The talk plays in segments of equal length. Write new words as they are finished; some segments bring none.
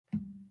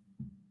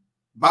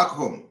back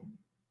home.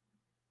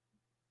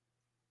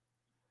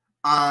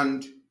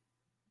 And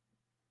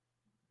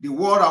the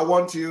word I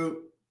want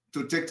you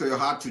to take to your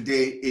heart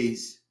today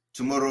is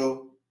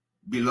tomorrow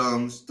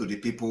belongs to the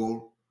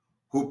people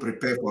who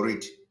prepare for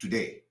it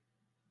today.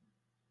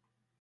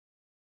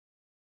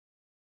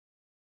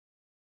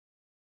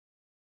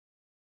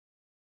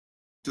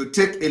 To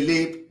take a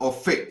leap of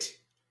faith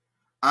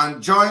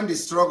and join the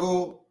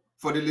struggle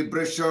for the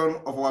liberation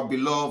of our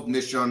beloved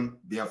nation,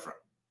 Biafra.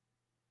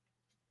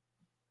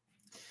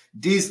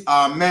 These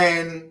are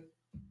men,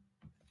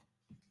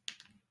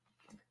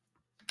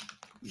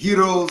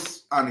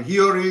 heroes and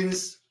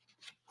heroines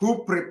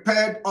who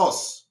prepared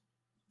us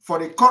for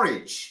the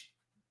courage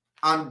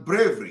and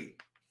bravery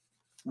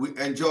we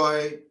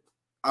enjoy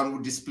and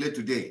we display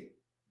today.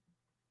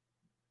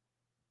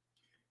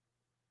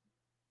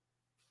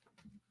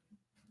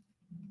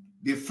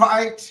 The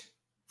fight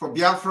for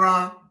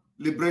Biafra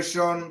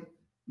liberation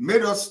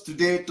made us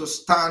today to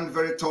stand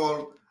very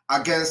tall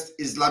against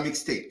Islamic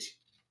State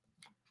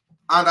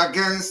and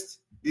against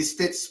the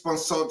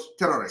state-sponsored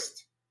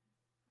terrorists.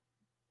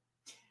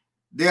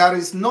 There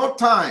is no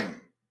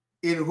time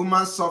in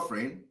human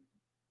suffering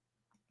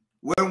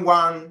when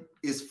one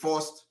is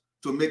forced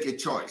to make a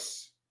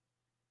choice.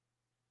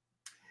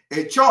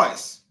 A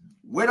choice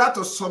whether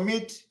to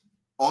submit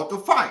or to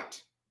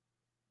fight,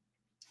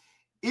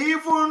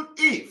 even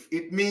if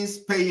it means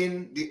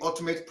paying the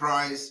ultimate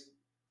price.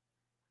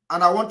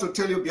 And I want to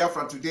tell you,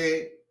 Biafra,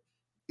 today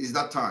is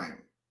that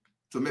time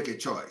to make a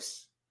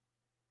choice.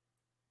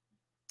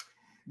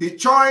 The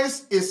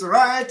choice is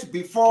right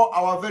before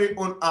our very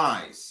own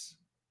eyes.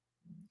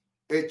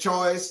 A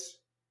choice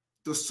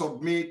to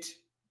submit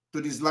to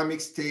the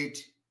Islamic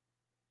State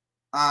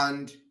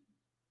and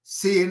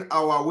seeing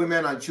our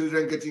women and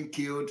children getting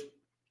killed,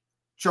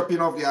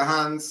 chopping off their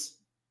hands,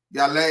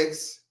 their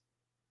legs,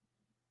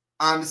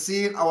 and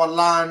seeing our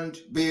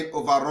land being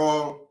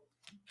overrun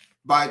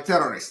by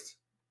terrorists.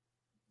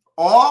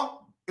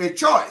 Or a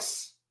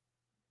choice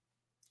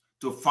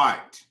to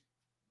fight,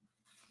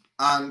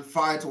 and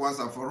fight once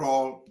and for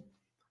all,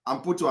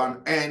 and put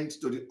an end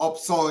to the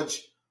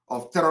upsurge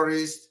of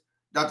terrorists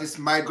that is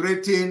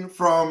migrating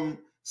from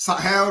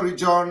Sahel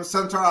region,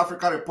 Central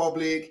African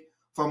Republic,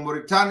 from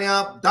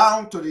Mauritania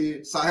down to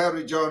the Sahel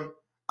region,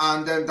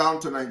 and then down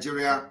to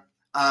Nigeria,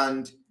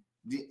 and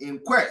the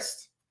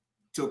inquest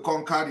to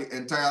conquer the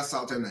entire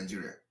southern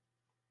Nigeria.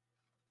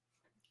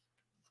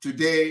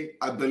 Today,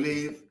 I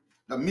believe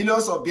the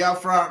millions of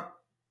Biafra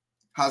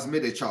has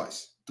made a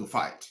choice to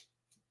fight.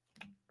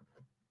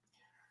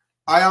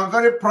 I am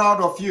very proud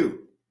of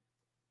you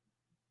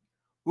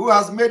who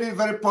has made it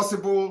very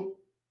possible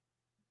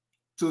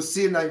to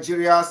see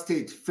Nigeria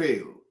state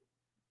fail.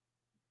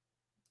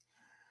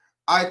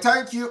 I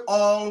thank you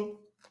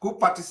all who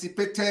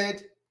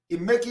participated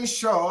in making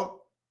sure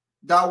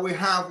that we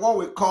have what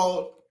we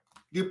call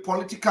the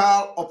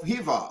political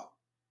upheaval,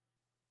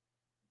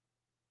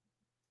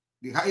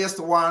 the highest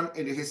one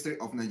in the history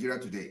of Nigeria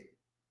today.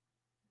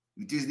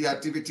 It is the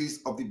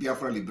activities of the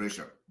Biafra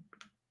liberation.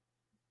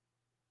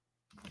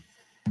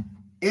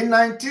 In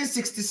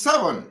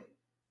 1967,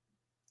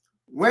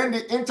 when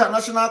the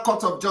International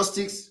Court of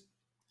Justice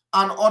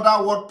and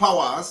other world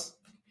powers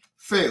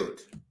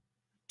failed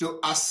to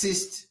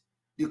assist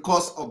the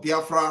cause of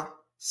Biafra,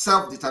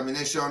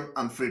 self-determination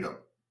and freedom,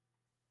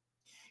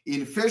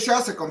 in facial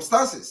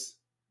circumstances,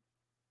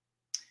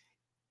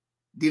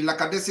 the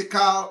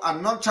lackadaisical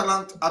and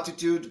nonchalant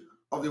attitude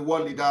of the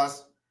world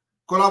leaders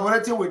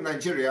collaborating with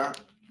Nigeria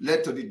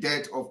led to the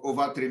death of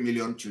over 3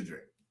 million children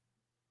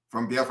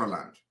from Biafra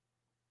land.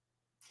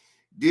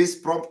 This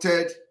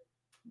prompted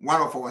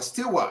one of our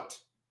stewards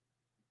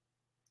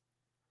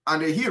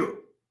and a hero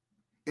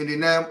in the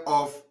name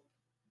of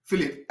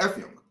Philip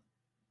Effiong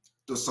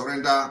to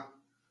surrender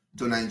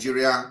to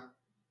Nigeria.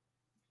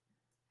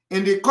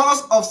 In the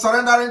course of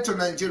surrendering to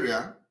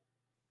Nigeria,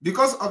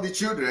 because of the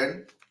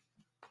children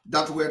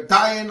that were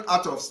dying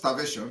out of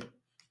starvation,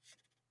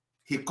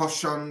 he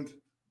cautioned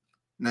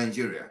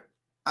Nigeria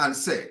and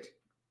said,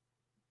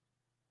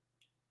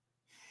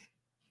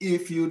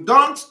 if you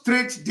don't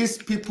treat these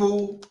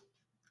people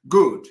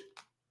good,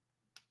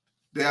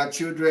 their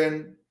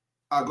children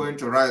are going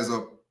to rise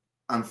up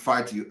and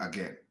fight you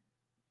again.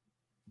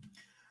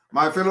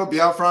 My fellow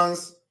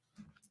Biafrans,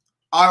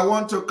 I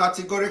want to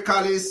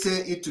categorically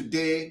say it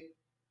today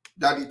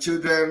that the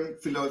children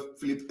Philip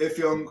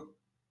Effiong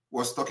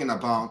was talking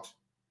about,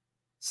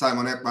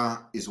 Simon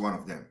Ekpa is one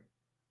of them.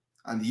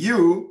 And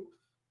you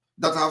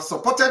that have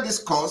supported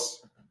this cause,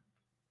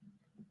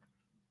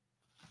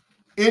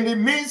 in the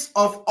midst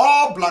of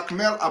all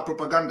blackmail and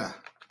propaganda,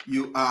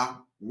 you are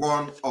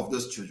one of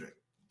those children.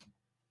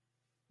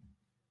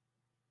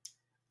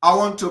 I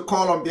want to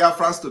call on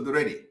Biafrans to be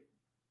ready.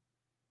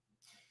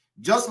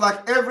 Just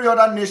like every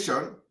other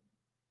nation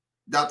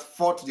that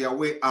fought their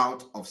way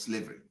out of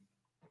slavery.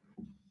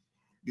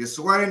 The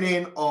swearing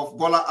in of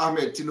Bola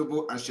Ahmed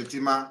Tinubu and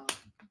Shetima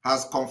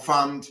has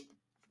confirmed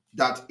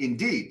that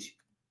indeed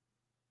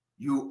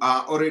you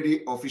are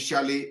already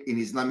officially in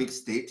Islamic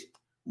State,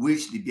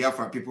 which the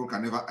Biafra people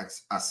can never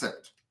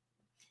accept.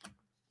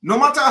 No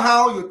matter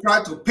how you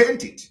try to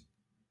paint it,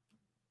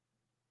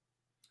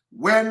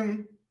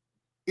 when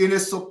in a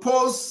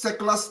supposed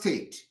secular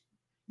state,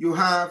 you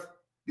have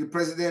the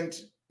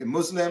president a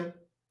Muslim,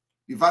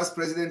 the vice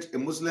president a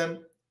Muslim,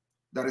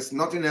 there is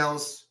nothing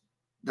else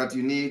that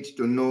you need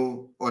to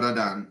know other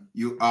than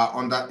you are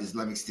under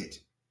Islamic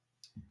State.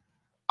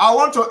 I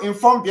want to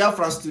inform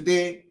Biafrans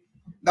today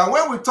that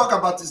when we talk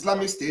about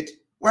Islamic State,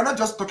 we're not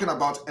just talking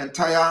about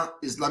entire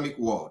Islamic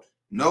world.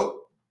 No.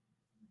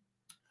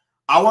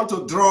 I want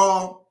to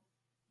draw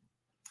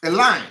a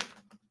line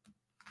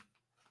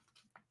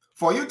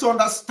for you to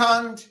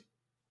understand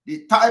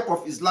the type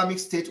of Islamic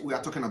State we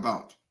are talking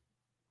about.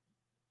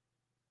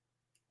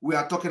 We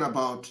are talking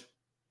about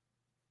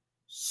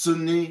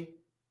Sunni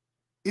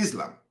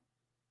Islam,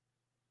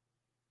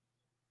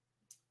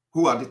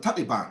 who are the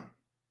Taliban.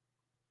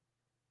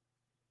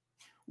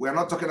 We are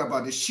not talking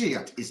about the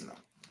Shia Islam.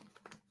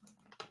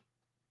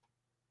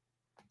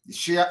 The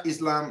Shia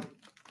Islam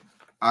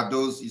are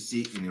those you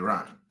see in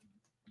Iran,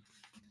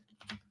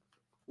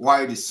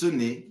 while the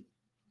Sunni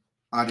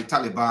are the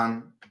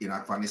Taliban in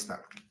Afghanistan.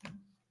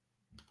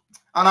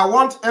 And I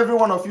want every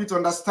one of you to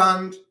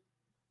understand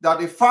that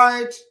the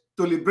fight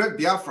to liberate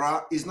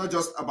Biafra is not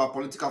just about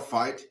political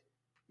fight,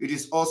 it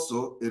is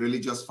also a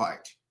religious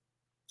fight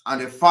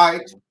and a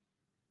fight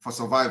for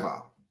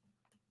survival.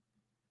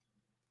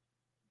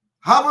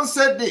 Having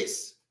said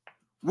this,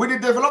 with the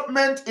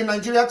development in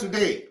Nigeria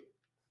today,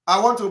 I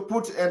want to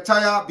put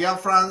entire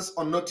Biafrans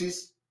on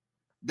notice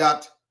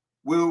that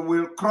we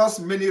will cross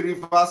many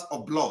rivers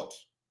of blood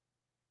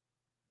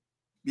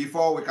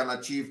before we can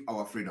achieve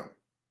our freedom.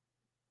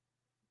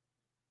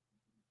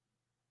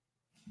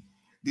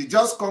 The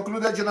just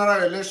concluded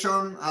general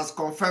election has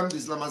confirmed the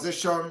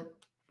Islamization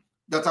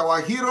that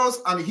our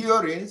heroes and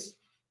heroines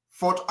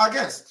fought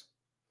against.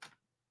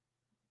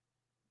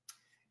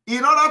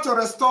 In order to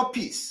restore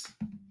peace,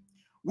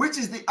 which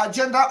is the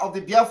agenda of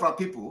the Biafra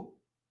people,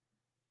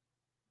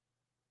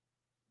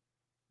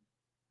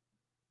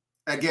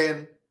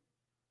 again,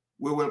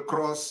 we will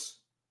cross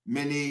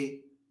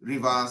many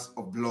rivers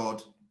of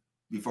blood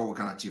before we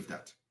can achieve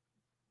that.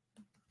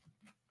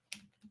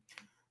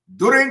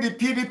 During the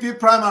PDP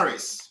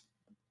primaries,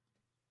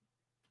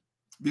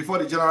 before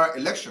the general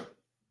election,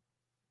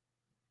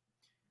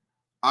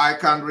 I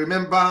can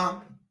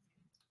remember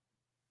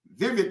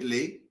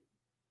vividly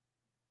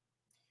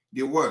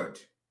the word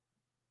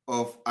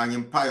of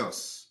Anyim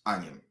Pius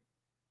Anyim,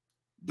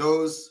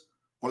 those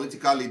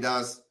political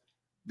leaders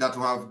that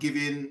have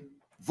given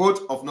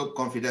vote of no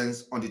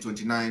confidence on the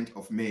 29th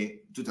of May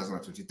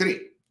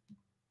 2023.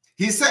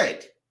 He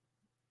said,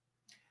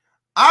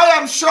 I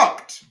am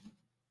shocked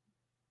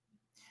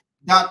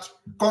that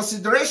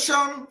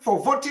consideration for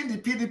voting the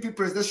PDP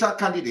presidential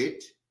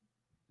candidate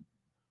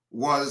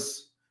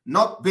was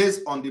not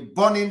based on the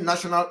burning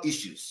national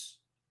issues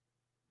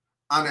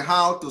and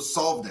how to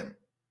solve them,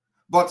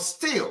 but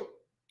still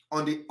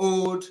on the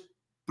old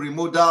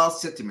primordial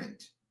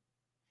sentiment.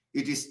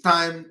 It is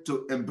time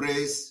to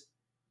embrace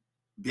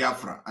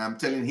Biafra, I am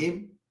telling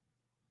him.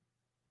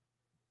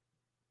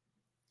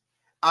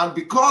 And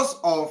because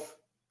of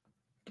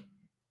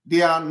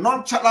their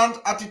nonchalant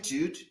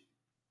attitude,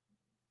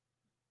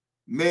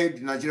 made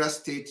the Nigeria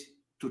state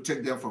to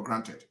take them for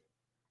granted.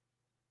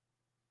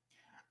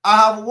 I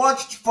have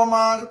watched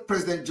former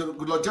President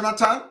Goodluck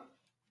Jonathan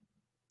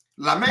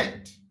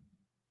lament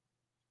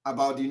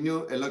about the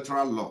new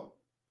electoral law,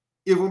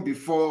 even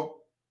before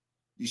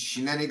the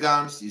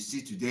shenanigans you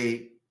see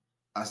today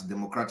as a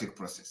democratic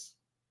process.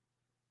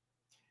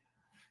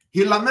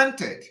 He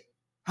lamented,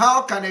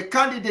 how can a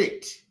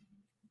candidate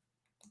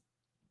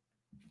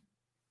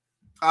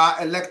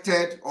are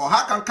elected, or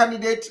how can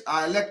candidates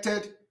are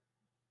elected,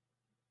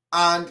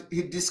 and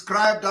he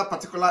described that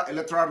particular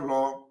electoral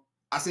law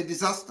as a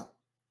disaster.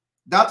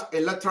 That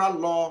electoral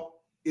law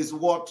is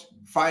what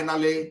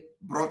finally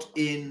brought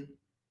in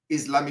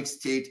Islamic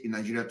State in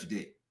Nigeria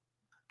today.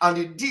 And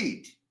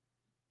indeed,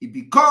 it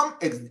became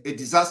a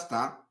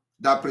disaster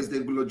that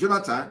President Goodluck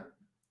Jonathan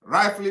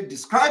rightfully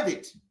described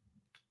it.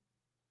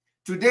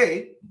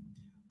 Today,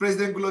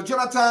 President Goodluck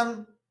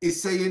Jonathan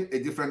is saying a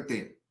different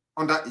thing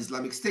under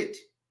Islamic State.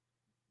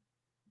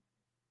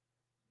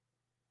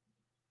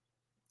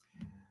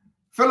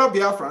 Fellow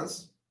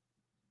Biafrans,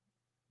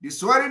 the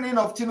swearing in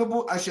of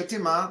Tinubu and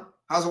Shetima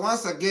has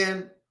once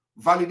again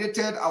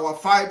validated our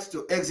fight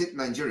to exit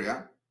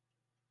Nigeria.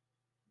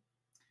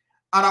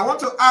 And I want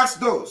to ask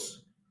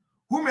those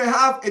who may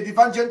have a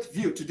divergent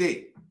view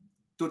today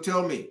to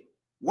tell me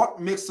what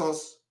makes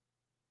us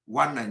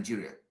one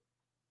Nigeria.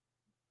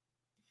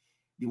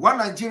 The one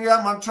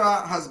Nigeria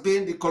mantra has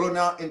been the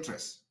colonial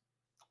interest,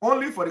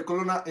 only for the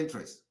colonial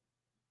interest,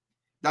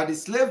 that the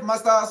slave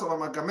masters of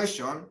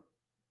amalgamation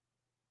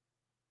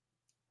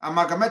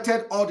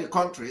amalgamated all the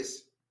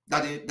countries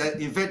that they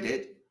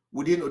invaded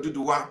within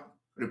Oduduwa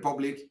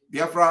Republic,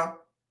 Biafra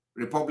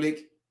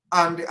Republic,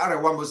 and the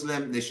Arewa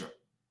Muslim nation,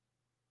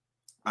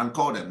 and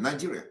called them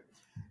Nigeria.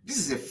 This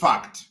is a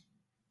fact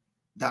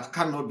that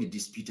cannot be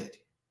disputed.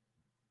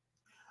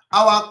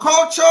 Our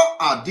culture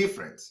are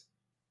different.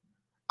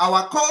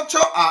 Our culture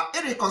are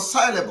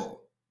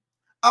irreconcilable.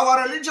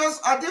 Our religions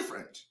are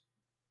different.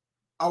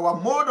 Our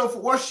mode of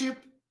worship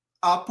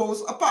are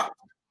poles apart.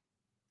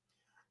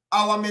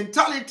 Our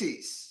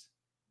mentalities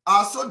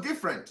are so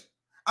different.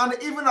 And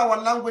even our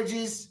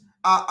languages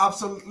are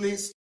absolutely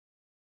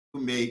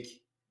to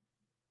make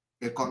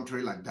a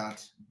country like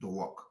that to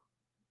work.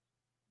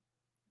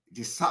 It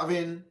is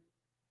serving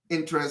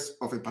interests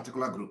of a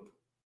particular group.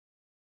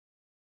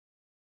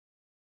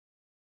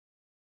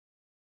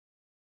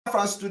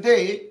 France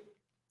today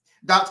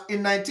that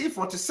in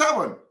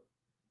 1947,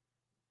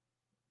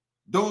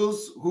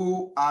 those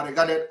who are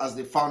regarded as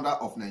the founder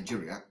of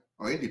Nigeria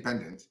or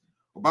independent,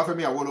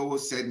 Obafemi Awolowo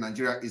said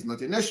Nigeria is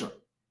not a nation,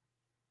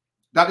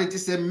 that it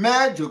is a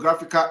mere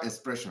geographical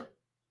expression.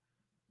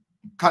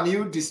 Can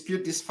you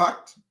dispute this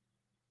fact?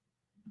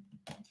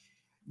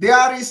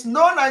 There is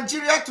no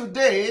Nigeria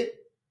today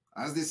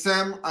as the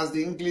same as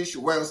the English,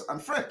 Welsh,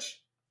 and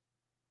French.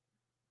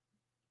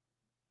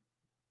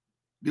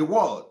 The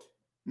word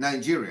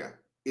Nigeria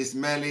is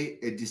merely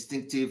a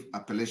distinctive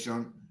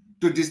appellation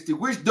to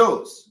distinguish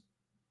those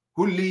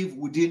who live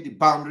within the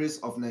boundaries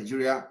of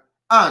Nigeria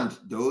and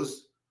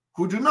those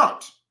who do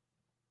not.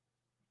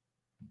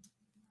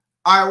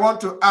 I want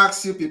to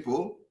ask you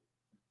people,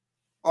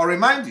 or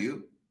remind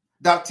you,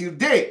 that till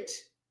date,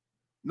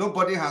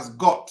 nobody has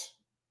got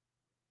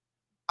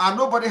and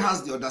nobody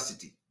has the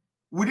audacity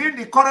within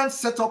the current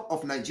setup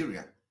of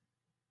Nigeria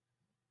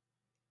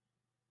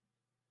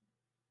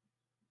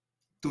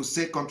to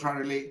say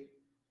contrarily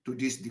to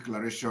this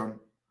declaration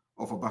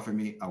of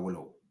Obafemi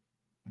Awolowo.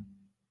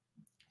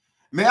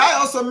 May I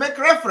also make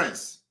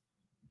reference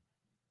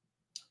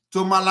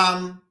to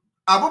Malam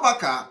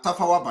Abubakar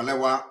Tafawa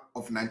Balewa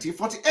of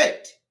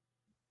 1948.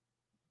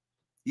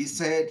 He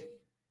said,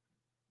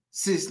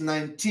 since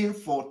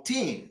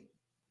 1914,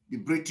 the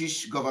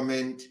British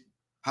government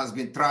has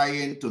been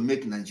trying to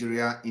make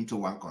Nigeria into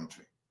one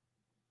country.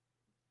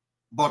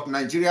 But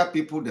Nigeria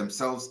people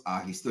themselves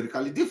are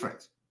historically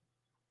different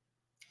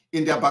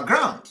in their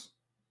background,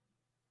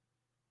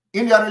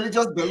 in their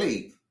religious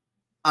belief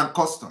and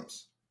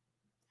customs,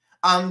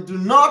 and do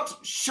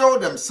not show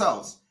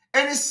themselves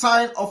any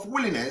sign of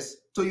willingness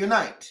to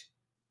unite.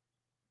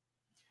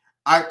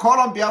 I call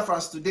on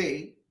Biafrans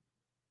today,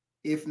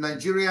 if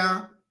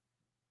Nigeria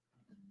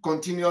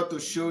continue to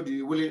show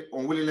the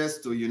unwillingness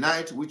to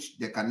unite, which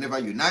they can never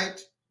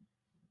unite,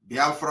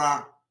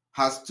 Biafra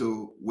has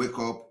to wake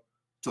up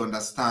to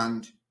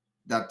understand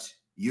that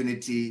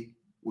unity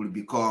will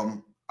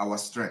become our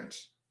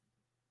strength.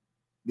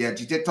 The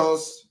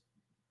agitators,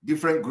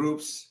 different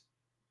groups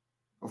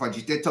of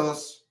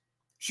agitators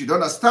should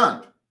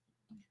understand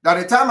that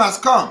the time has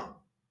come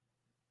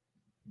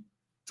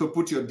to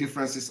put your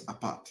differences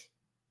apart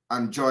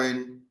and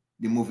join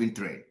the moving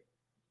train.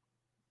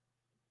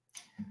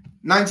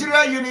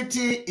 Nigeria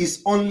unity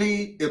is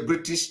only a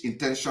British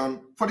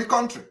intention for the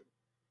country.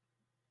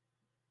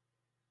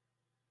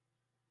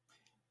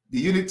 The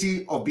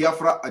unity of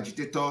Biafra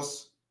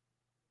agitators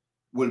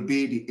will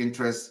be the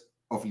interest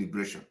of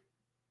liberation.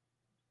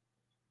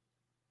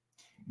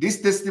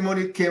 This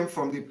testimony came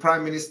from the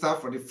Prime Minister,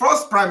 for the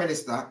first Prime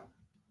Minister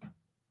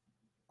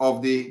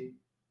of the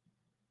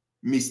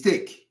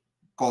mistake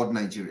called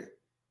Nigeria.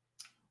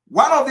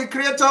 One of the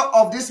creators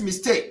of this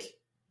mistake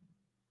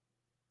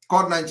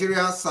called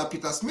Nigeria, Sir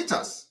Peter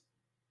Smithers,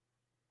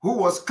 who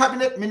was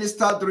cabinet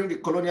minister during the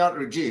colonial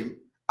regime,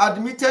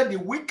 admitted the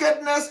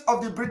wickedness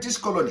of the British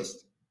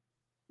colonists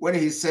when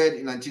he said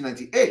in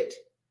 1998,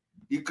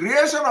 the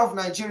creation of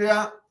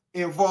Nigeria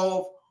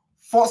involved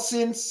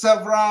forcing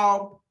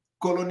several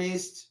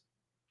colonists,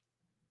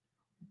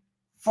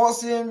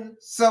 forcing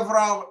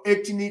several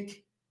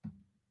ethnic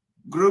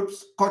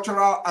groups,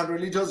 cultural and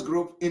religious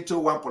groups into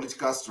one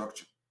political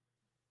structure.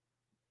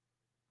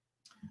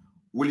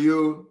 Will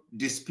you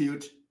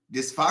dispute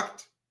this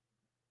fact?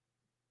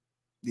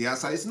 The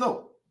answer is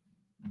no.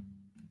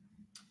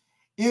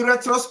 In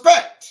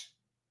retrospect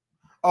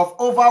of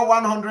over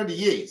 100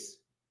 years,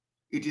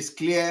 it is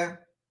clear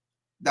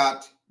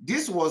that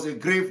this was a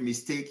grave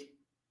mistake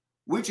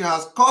which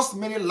has cost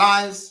many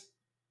lives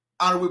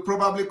and will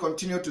probably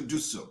continue to do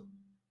so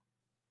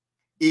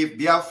if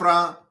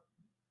Biafra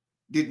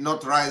did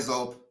not rise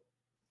up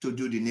to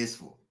do the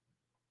needful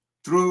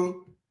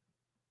through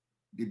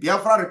the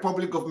Biafra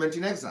Republic government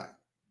in exile.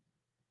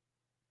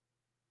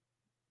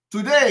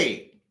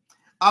 Today,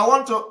 I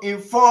want to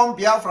inform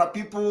Biafra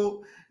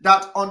people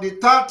that on the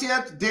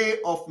 30th day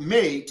of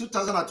May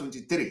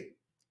 2023,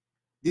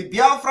 the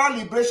Biafra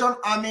Liberation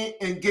Army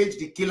engaged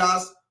the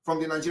killers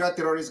from the Nigeria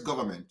terrorist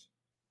government,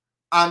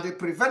 and they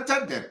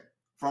prevented them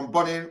from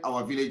burning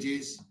our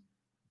villages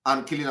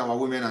and killing our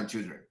women and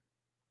children.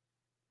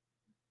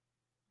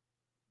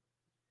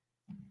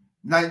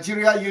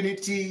 Nigeria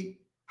unity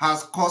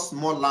has cost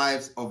more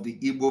lives of the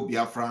Igbo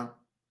Biafra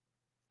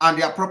and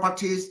their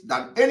properties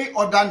than any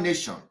other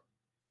nation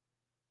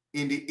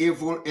in the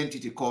evil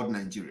entity called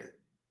Nigeria.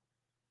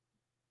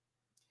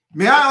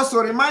 May I also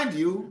remind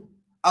you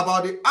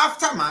about the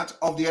aftermath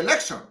of the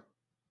election.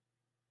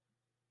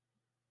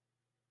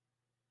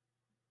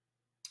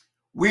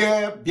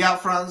 where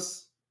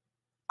Biafrans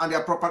and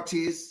their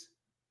properties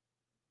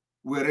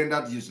were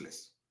rendered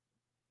useless.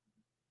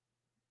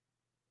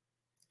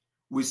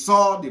 We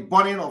saw the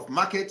burning of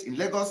market in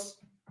Lagos.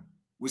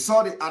 We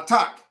saw the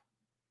attack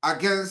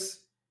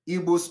against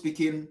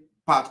Igbo-speaking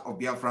part of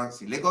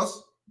Biafrans in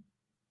Lagos.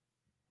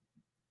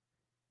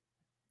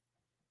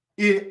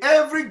 In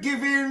every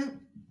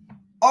given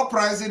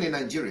uprising in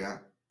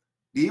Nigeria,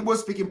 the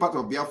Igbo-speaking part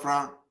of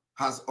Biafra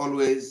has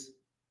always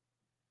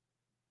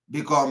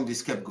become the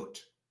scapegoat.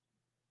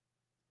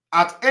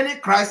 At any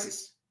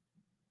crisis,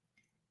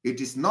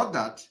 it is not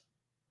that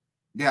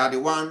they are the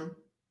one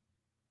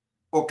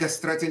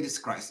orchestrating this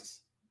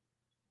crisis.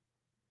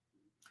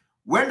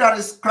 When there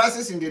is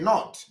crisis in the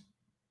north,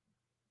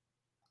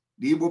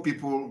 the Igbo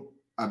people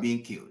are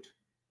being killed.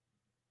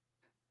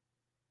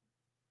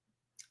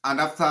 And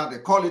after, they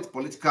call it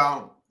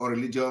political or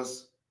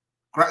religious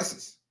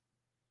crisis.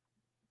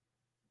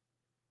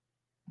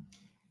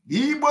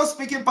 The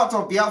Igbo-speaking part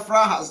of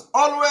Biafra has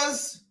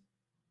always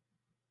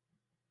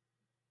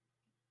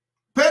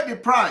paid the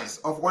price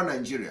of one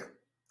Nigeria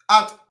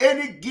at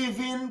any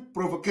given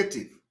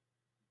provocative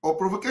or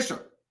provocation.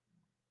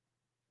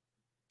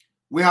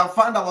 We have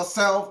found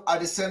ourselves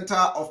at the center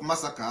of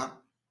massacre,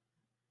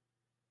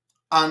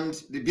 and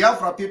the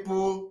Biafra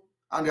people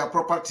and their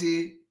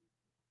property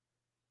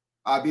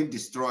are being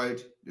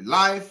destroyed, the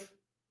life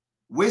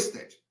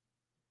wasted,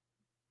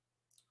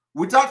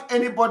 without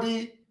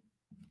anybody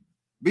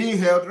being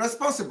held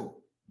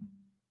responsible.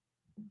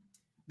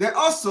 They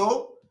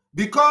also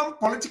become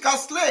political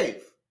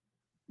slaves,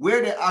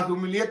 where they are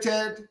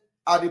humiliated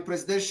at the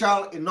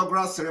presidential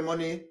inaugural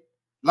ceremony,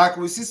 like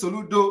we see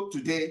Soludo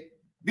today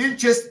being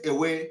chased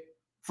away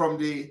from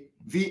the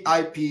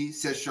VIP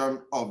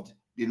session of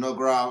the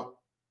inaugural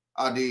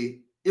at the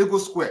Ego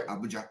Square,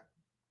 Abuja.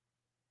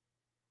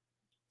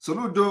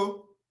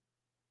 Soludo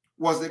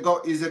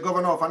is the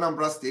governor of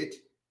Anambra State.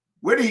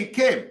 When he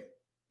came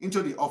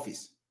into the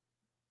office,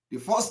 the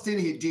first thing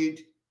he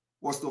did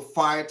was to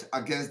fight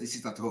against the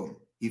sit-at-home.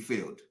 He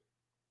failed.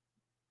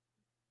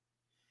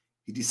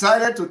 He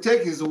decided to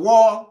take his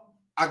war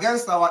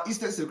against our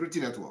Eastern Security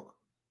Network.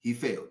 He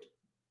failed.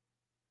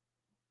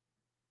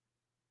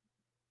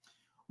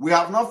 We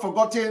have not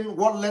forgotten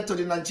what led to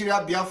the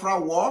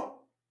Nigeria-Biafra War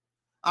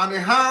and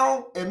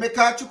how Chief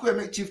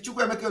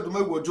Chukwuemeka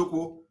Odumegwu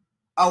Ojukwu,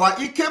 our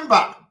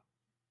Ikemba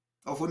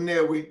of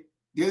Nnewi,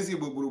 the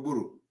Ezigbo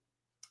Gburugburu,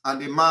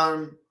 and the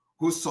man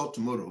who saw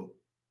tomorrow,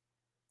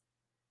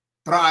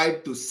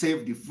 tried to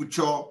save the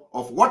future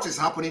of what is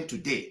happening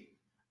today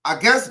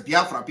against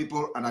Biafra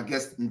people and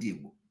against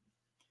Ndigbo.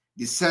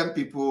 The same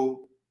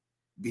people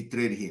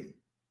betrayed him.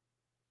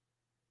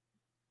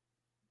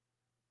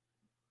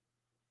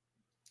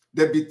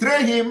 They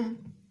betray him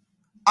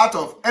out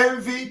of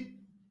envy,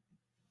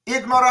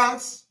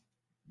 ignorance,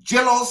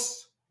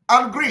 jealous,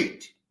 and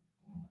greed.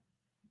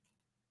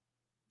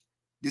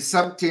 The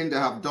same thing they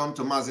have done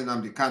to Mazi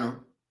Nnamdi Kanu.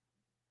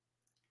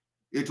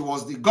 It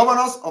was the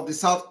governors of the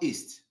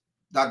Southeast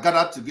that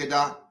gathered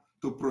together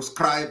to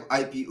proscribe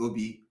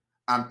IPOB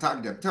and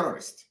tag them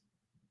terrorists.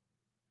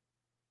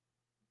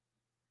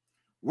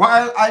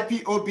 While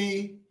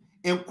IPOB,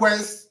 in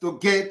quest to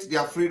get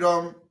their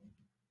freedom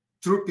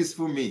through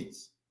peaceful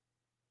means,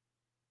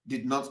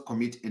 did not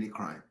commit any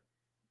crime.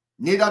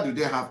 Neither do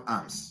they have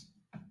arms,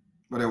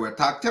 but they were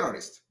tagged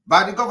terrorists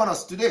by the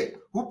governors today,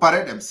 who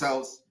parade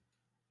themselves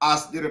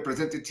as the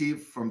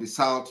representative from the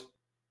South,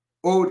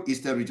 old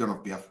Eastern region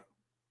of Biafra.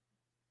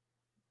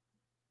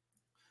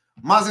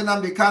 Mazi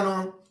Nnamdi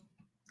Kanu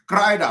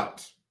cried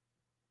out.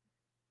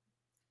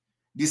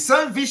 The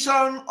same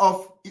vision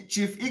of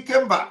Chief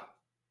Ikemba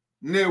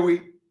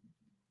Nnewi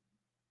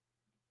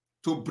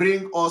to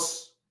bring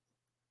us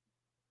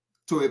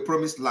to a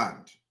promised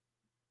land.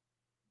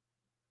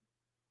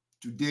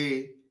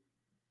 Today,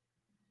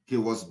 he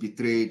was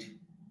betrayed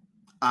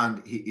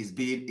and he is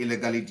being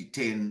illegally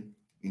detained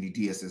in the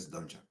DSS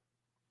dungeon.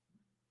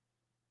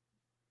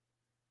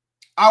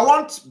 I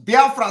want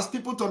Biafra's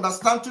people to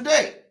understand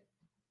today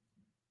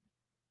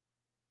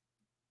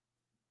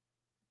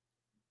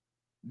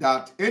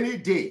that any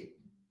day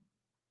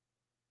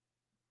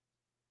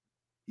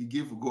he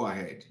give go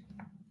ahead,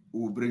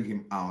 we will bring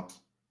him out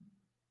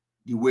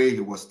the way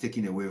he was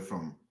taken away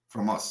from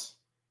us.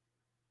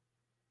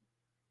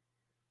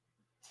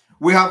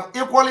 We have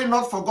equally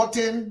not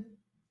forgotten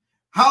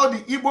how the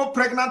Igbo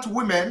pregnant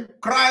women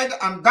cried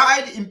and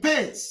died in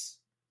pains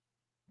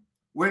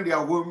when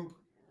their womb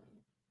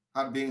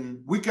had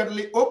been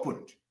wickedly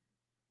opened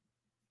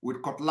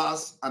with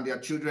cutlass, and their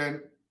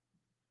children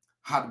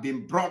had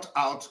been brought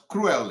out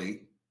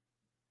cruelly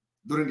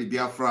during the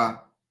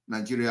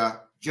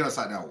Biafra-Nigeria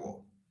genocidal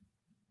war.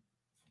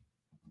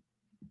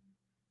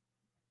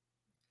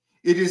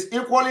 It is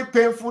equally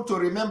painful to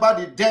remember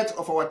the death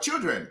of our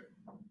children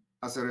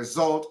as a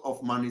result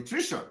of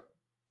malnutrition.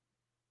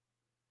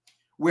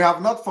 We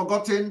have not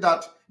forgotten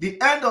that the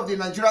end of the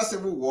Nigeria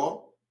Civil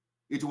War,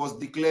 it was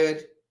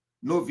declared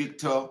no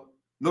victor,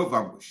 no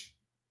vanquish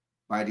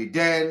by the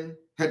then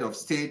head of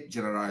state,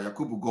 General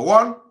Yakubu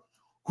Gowon,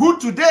 who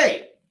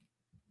today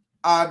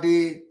at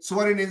the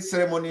swearing-in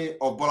ceremony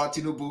of Bola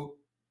Tinubu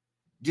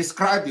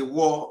described the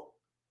war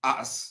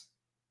as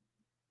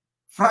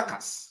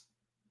fracas,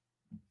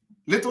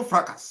 little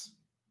fracas.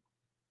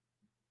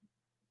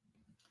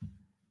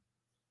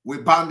 We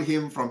banned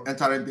him from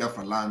entering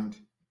Biafra land,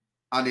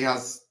 and he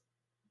has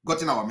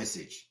gotten our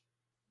message.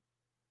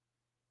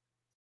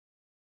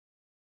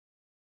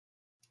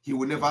 He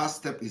will never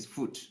step his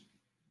foot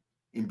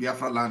in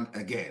Biafra land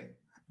again.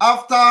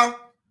 After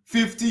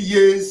 50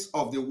 years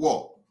of the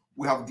war,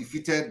 we have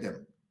defeated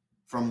them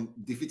from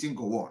defeating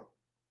Gowon.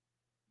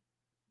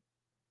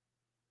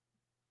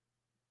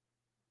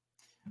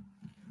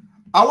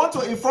 I want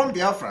to inform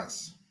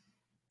Biafrans,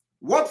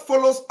 what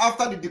follows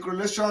after the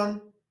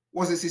declaration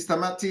was a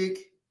systematic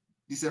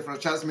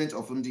disenfranchisement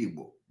of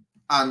Ndigbo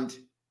and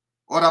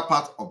other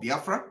parts of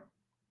Biafra.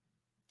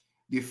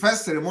 The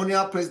first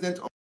ceremonial president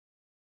of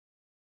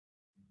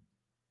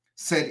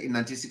said in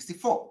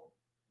 1964,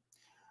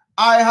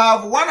 I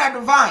have one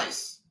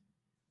advice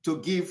to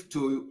give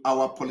to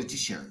our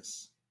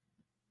politicians.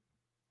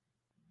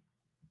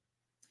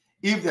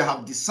 If they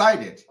have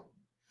decided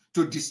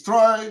to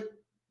destroy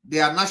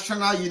their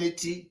national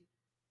unity,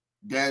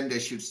 then they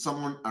should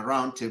summon a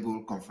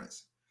roundtable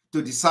conference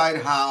to decide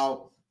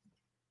how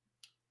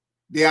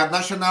their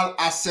national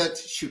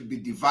assets should be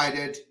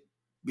divided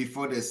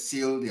before they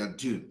seal their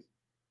doom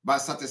by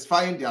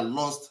satisfying their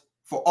lust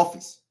for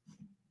office.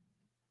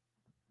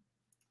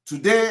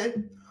 Today,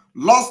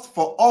 lust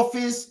for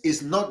office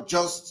is not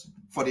just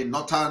for the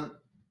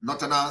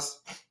Northerners,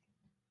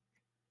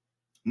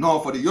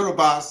 nor for the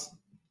Yorubas,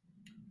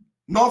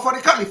 nor for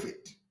the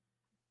Caliphate.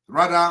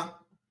 Rather,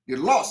 the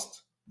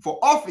lust for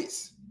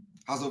office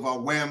has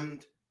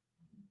overwhelmed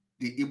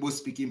the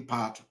Igbo-speaking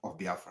part of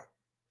Biafra,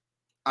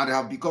 and they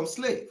have become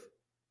slaves.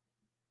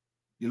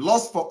 The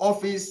lust for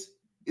office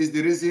is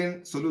the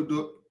reason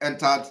Soludo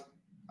entered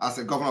as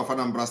a governor of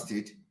Anambra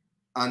State,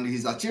 and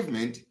his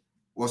achievement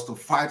was to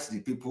fight the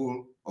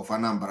people of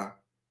Anambra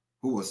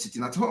who was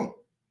sitting at home.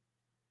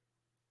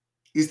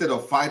 Instead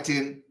of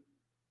fighting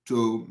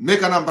to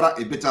make Anambra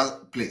a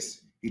better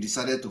place, he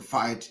decided to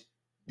fight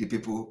the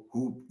people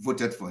who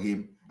voted for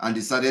him and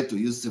decided to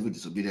use civil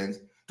disobedience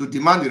to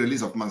demand the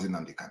release of Mazi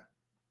Nnamdi Kanu.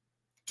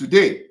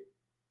 Today,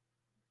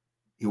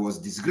 he was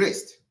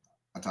disgraced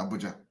at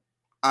Abuja.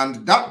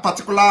 And that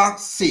particular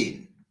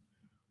scene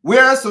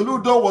where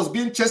Soludo was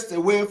being chased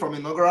away from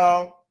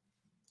inaugural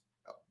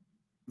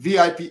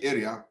VIP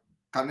area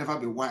can never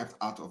be wiped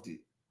out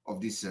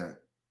of this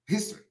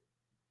history.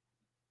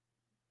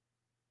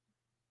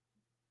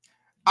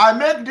 I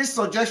make this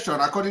suggestion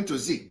according to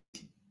Zeke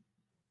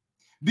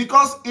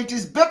because it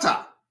is better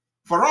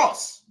for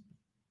us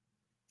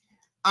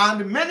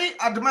and many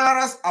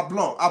admirers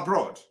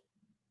abroad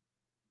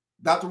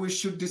that we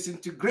should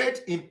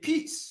disintegrate in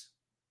peace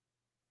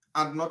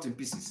and not in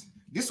pieces.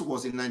 This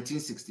was in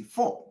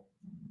 1964.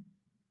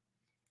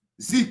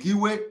 Zeke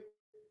Iwe,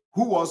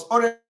 who was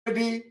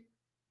already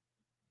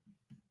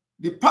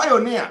the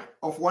pioneer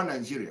of One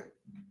Nigeria,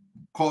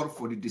 called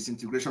for the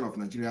disintegration of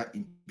Nigeria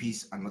in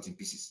peace and not in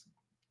pieces,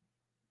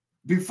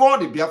 before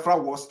the Biafra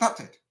war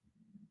started.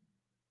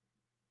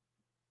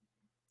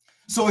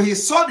 So he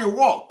saw the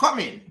war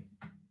coming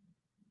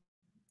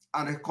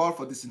and he called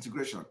for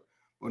disintegration,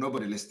 but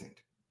nobody listened.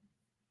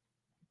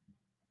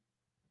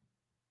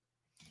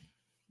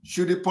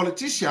 Should the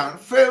politician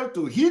fail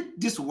to heed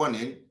this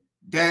warning,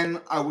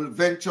 then I will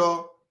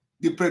venture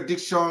the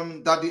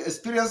prediction that the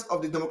experience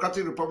of the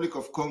Democratic Republic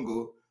of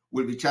Congo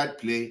will be child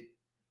play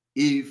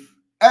if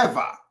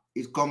ever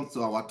it comes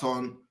to our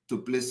turn to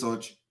play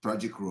such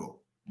tragic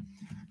role.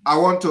 I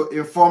want to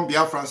inform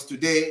Biafrans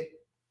today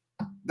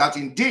that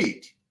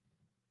indeed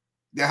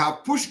they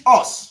have pushed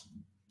us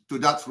to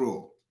that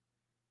role.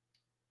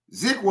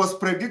 Zeke was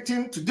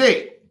predicting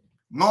today,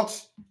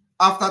 not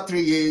after 3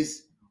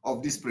 years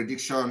of this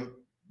prediction,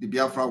 the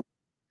Biafra.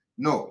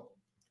 No,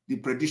 the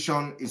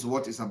prediction is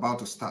what is about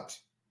to start.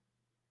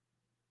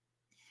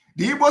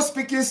 The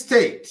Igbo-speaking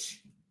state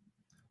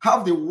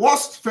have the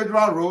worst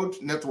federal road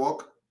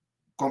network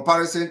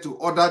comparison to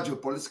other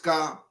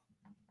geopolitical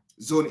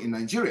zone in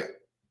Nigeria.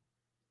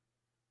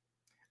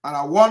 And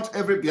I want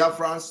every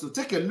Biafrans to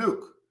take a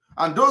look,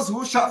 and those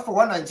who shout for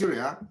One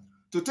Nigeria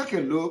to take a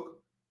look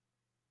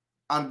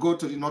and go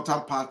to the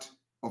northern part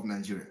of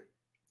Nigeria.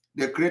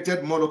 They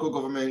created more local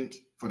government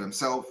for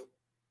themselves.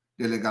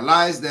 They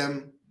legalized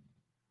them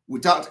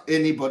without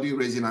anybody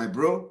raising an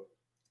eyebrow.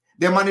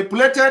 They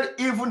manipulated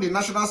even the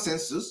national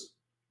census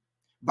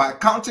by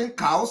counting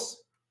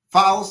cows,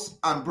 fowls,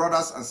 and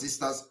brothers and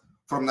sisters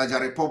from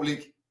Nigeria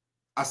Republic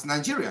as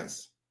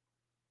Nigerians.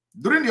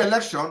 During the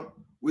election,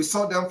 we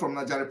saw them from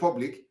Nigeria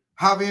Republic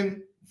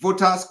having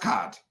voters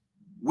card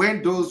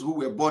when those who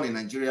were born in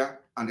Nigeria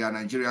and they are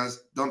Nigerians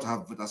don't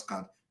have voters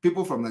card.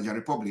 People from Nigeria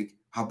Republic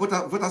have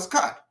voters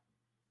card.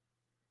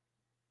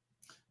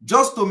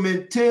 Just to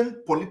maintain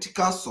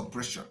political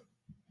suppression.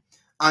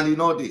 And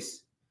in all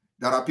this,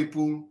 there are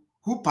people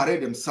who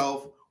parade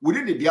themselves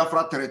within the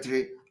Biafra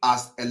territory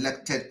as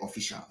elected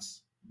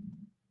officials.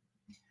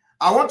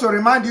 I want to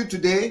remind you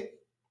today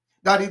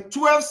that the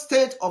 12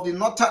 states of the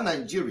northern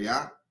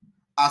Nigeria,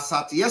 as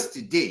at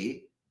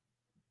yesterday,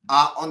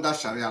 are under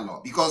Sharia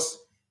law because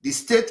the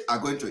states are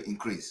going to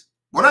increase.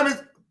 But let me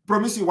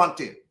promise you one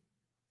thing.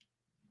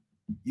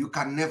 You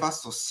can never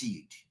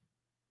succeed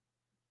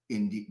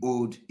in the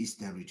old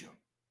Eastern region.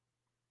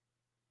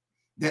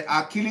 They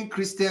are killing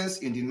Christians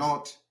in the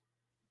north.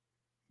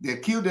 They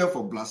kill them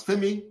for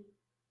blasphemy.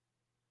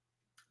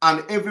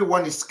 And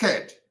everyone is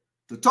scared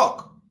to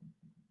talk.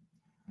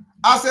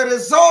 As a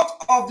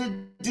result of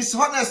the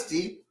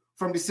dishonesty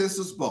from the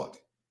census board,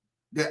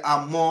 there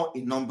are more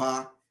in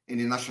number in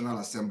the National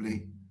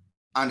Assembly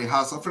and the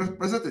House of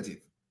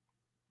Representatives.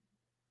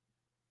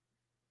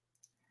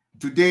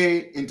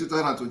 Today, in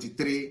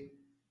 2023,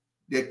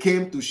 they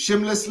came to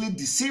shamelessly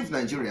deceive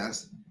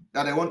Nigerians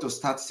that they want to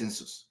start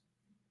census.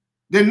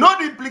 They know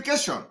the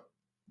implication,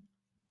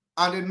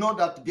 and they know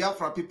that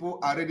Biafra people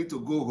are ready to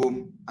go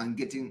home and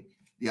getting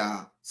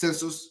their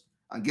census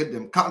and get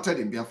them counted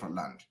in Biafra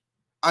land.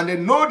 And they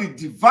know the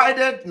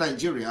divided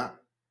Nigeria,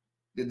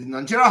 that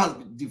Nigeria has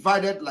been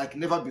divided like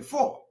never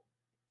before.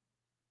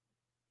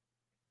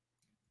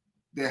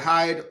 They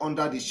hide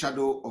under the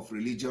shadow of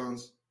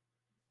religions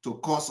to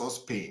cause us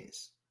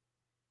pains.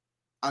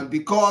 And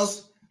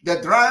because they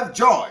derive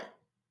joy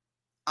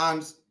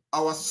and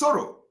our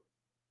sorrow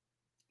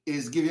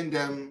is giving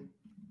them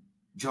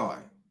joy.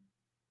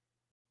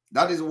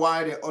 That is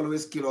why they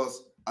always kill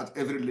us at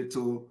every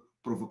little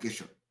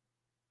provocation.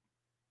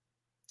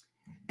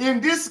 In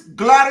this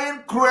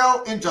glaring,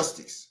 cruel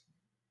injustice,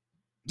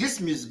 this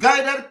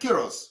misguided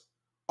chaos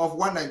of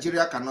one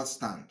Nigeria cannot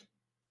stand,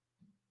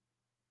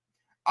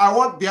 I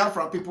want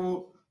Biafra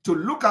people to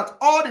look at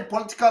all the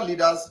political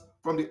leaders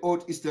from the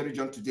old Eastern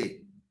region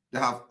today. They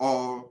have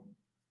all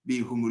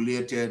been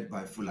humiliated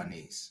by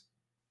Fulanis.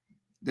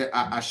 They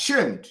are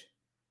ashamed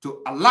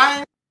to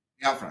align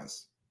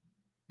Biafrans.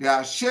 They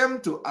are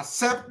ashamed to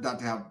accept that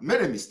they have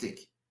made a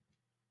mistake.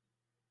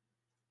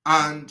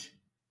 And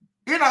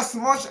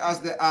inasmuch as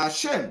they are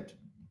ashamed,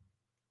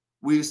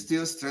 we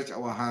still stretch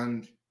our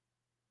hand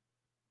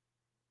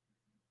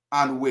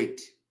and wait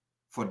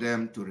for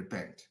them to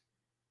repent.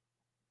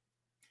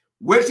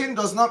 Waiting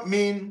does not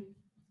mean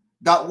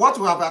that what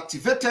we have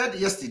activated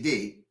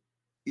yesterday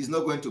is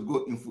not going to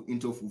go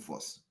into full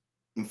force.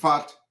 In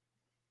fact,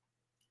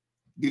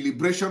 the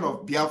liberation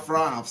of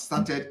Biafra have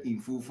started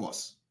in full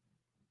force.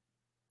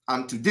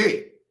 And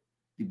today,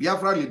 the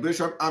Biafra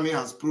Liberation Army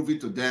has proven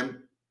to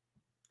them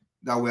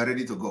that we are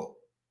ready to go.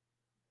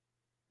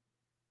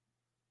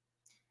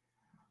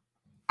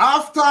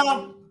 After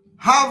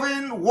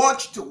having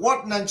watched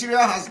what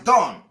Nigeria has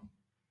done,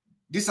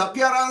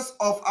 disappearance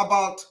of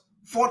about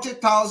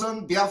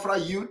 40,000 Biafra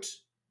youth,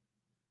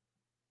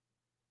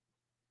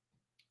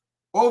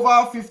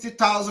 over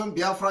 50,000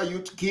 Biafra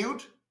youth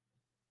killed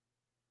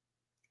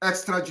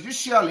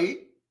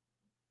extrajudicially,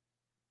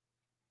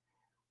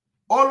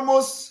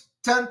 almost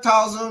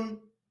 10,000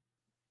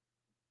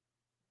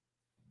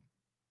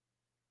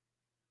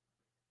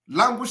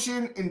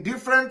 languishing in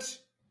different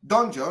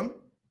dungeons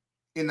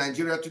in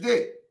Nigeria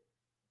today.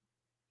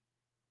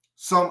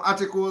 Some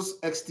articles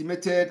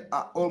estimated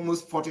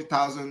almost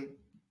 40,000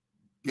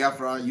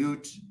 Biafra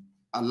youth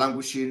are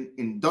languishing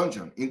in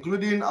dungeon,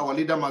 including our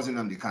leader Mazin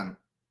Amdekan.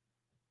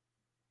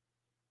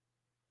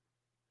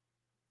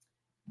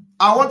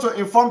 I want to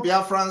inform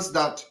Biafrans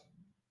that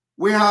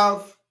we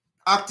have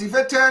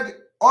activated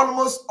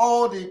almost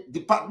all the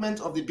departments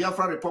of the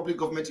Biafra Republic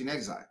government in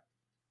exile.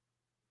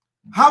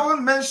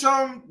 Haven't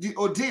mentioned the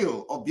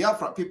ordeal of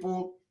Biafra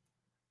people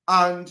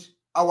and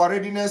our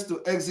readiness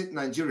to exit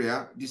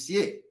Nigeria this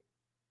year.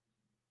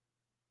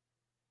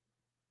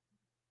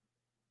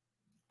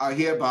 I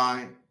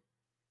hereby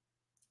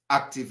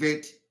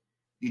activate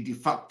the de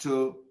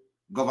facto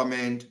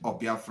government of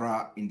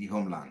Biafra in the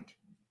homeland.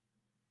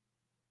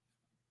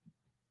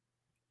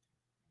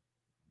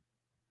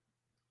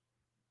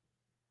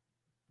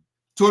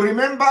 To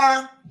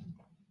remember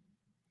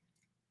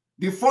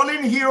the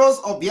fallen heroes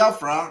of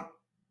Biafra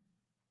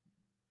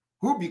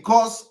who,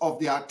 because of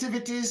their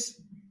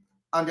activities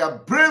and their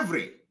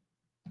bravery,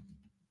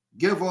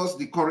 gave us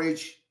the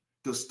courage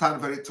to stand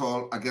very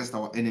tall against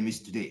our enemies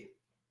today.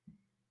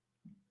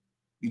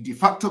 The de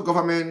facto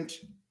government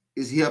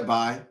is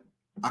hereby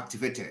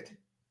activated.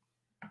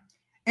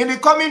 In the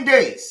coming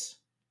days,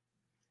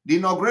 the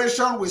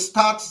inauguration will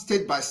start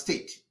state by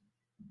state,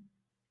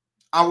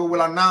 and we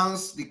will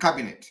announce the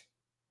cabinet.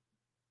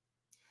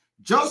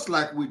 Just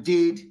like we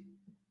did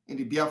in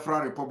the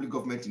Biafra Republic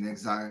government in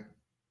exile,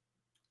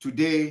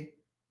 today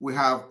we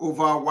have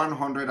over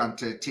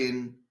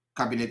 113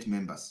 cabinet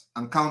members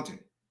and counting.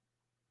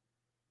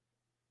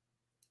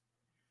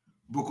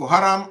 Boko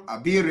Haram are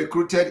being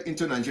recruited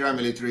into Nigerian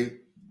military,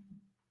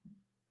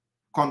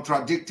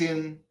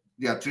 contradicting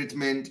their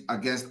treatment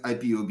against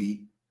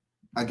IPOB,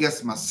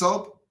 against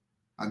MASOB,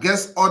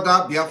 against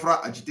other Biafra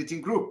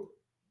agitating group.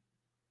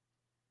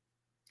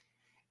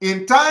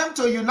 In time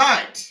to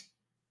unite,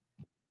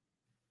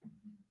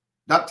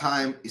 that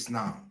time is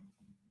now.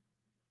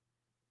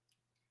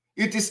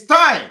 It is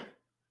time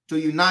to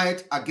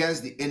unite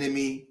against the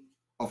enemy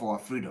of our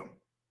freedom.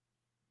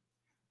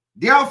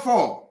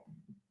 Therefore,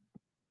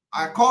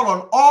 I call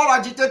on all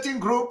agitating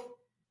groups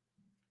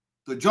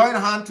to join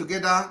hands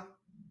together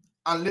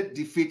and let's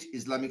defeat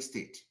Islamic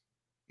State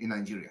in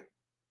Nigeria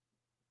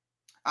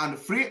and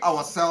free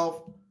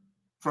ourselves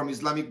from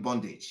Islamic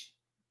bondage.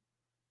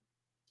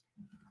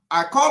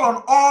 I call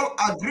on all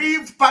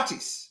aggrieved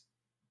parties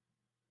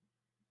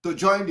to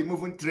join the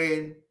moving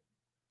train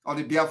of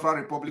the Biafra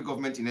Republic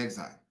government in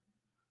exile.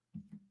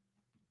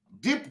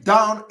 Deep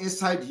down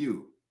inside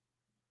you,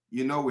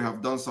 you know we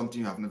have done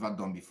something you have never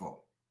done before.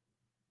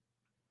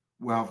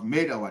 We have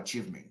made our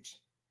achievement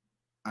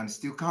and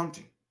still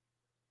counting.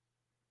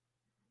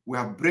 We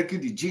are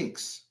breaking the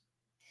jinx.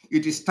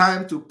 It is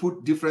time to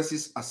put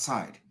differences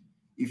aside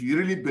if you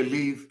really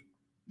believe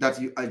that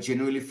you are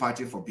genuinely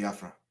fighting for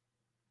Biafra.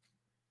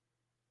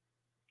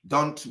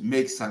 Don't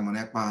make Simon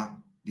Ekpa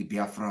the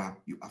Biafra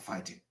you are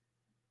fighting.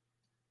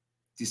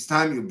 It is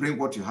time you bring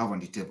what you have on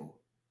the table.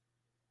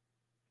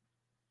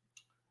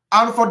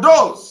 And for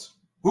those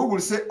who will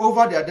say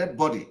over their dead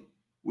body,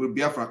 will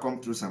Biafra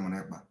come through Simon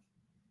Ekpa?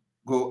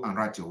 Go and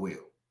write your will.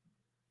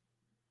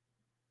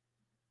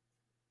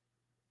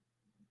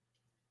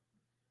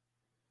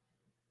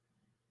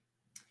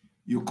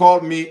 You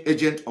call me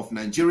agent of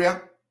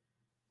Nigeria.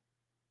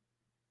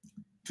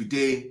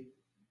 Today,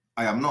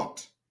 I am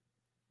not.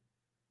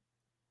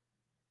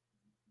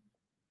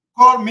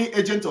 Call me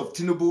agent of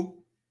Tinubu.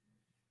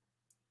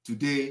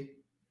 Today,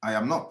 I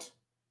am not.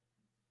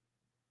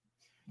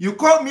 You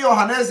call me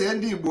Ohaneze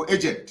Ndigbo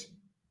agent.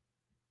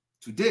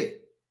 Today,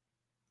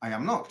 I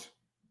am not.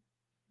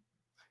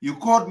 You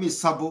called me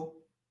Sabo.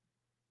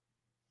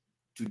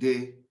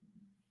 Today,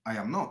 I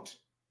am not.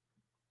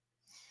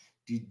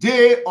 The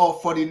day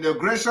for the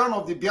inauguration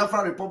of the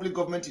Biafra Republic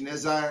government in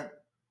exile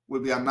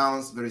will be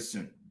announced very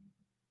soon.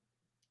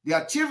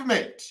 The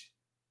achievements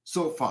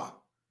so far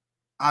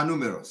are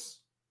numerous.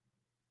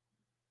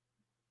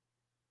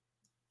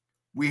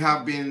 We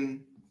have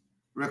been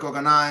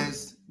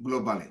recognized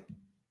globally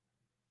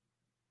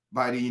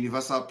by the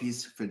Universal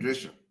Peace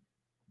Federation.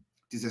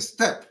 It is a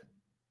step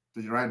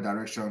to the right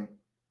direction,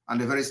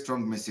 and a very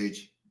strong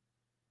message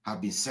has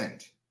been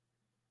sent.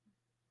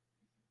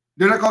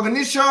 The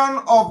recognition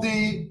of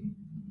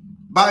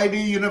by the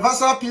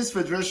Universal Peace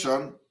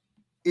Federation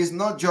is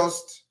not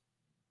just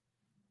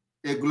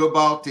a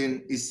global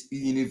thing, it's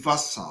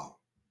universal.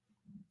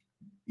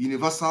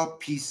 Universal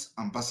Peace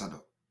Ambassador.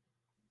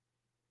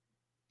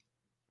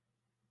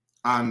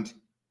 And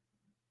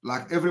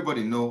like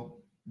everybody knows,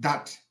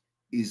 that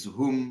is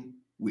whom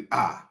we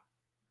are.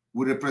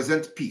 We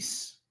represent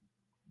peace.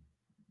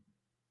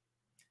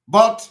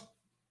 But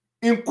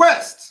in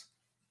quest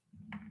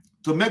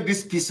to make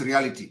this peace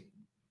reality,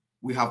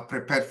 we have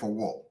prepared for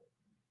war.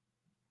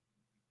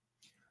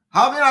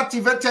 Having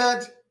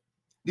activated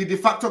the de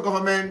facto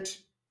government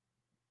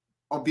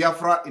of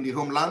Biafra in the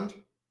homeland,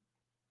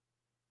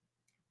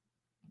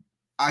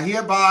 I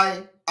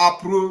hereby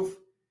approve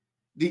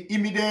the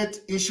immediate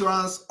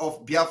issuance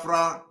of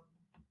Biafra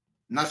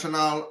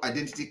National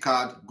Identity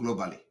Card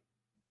globally,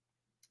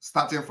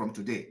 starting from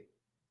today.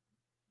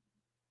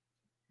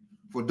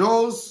 For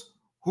those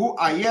who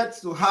are yet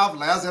to have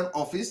liaison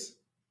office,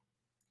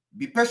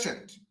 be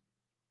patient.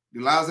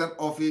 The liaison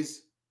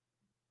office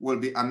will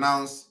be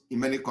announced in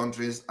many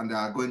countries and they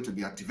are going to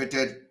be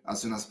activated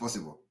as soon as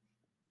possible.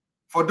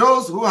 For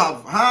those who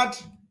have had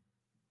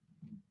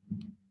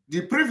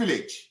the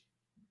privilege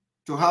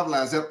to have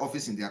liaison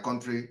office in their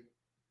country,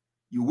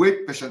 you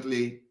wait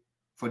patiently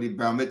for the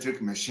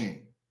biometric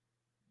machine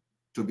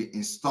to be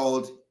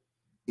installed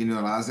in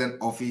your liaison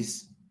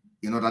office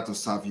in order to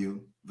serve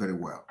you very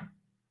well.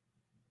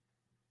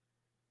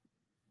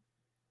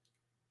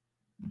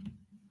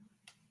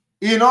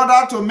 In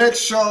order to make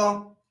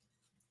sure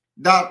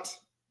that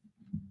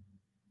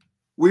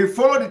we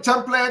follow the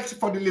template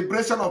for the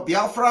liberation of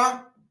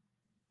Biafra,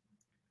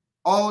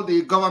 all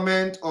the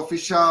government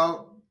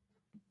official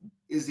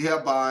is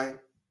hereby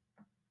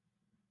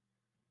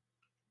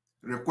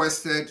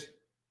requested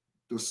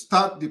to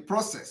start the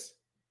process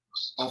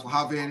of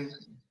having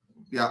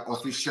their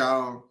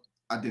official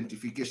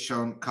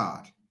identification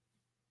card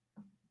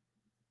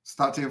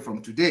starting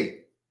from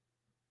today.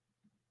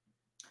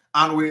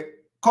 And we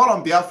call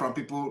on Biafran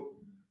people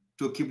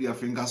to keep their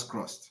fingers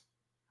crossed.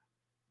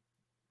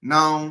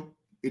 Now,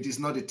 it is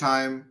not the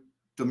time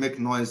to make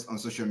noise on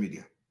social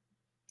media.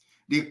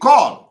 The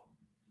call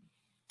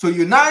to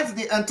unite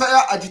the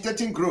entire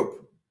agitating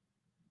group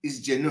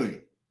is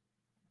genuine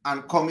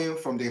and coming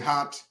from the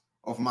heart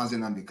of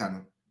Mazen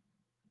Ambikano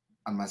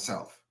and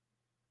myself.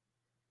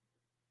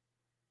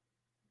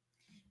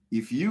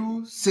 If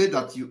you say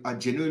that you are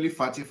genuinely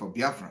fighting for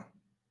Biafra,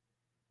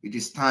 it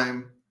is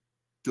time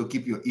to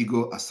keep your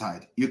ego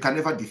aside. You can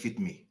never defeat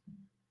me.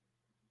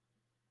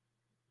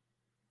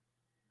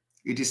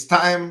 It is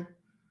time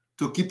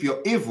to keep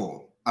your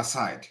evil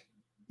aside.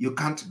 You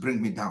can't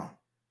bring me down.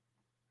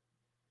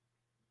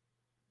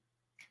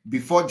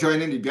 Before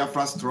joining the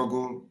Biafra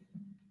struggle,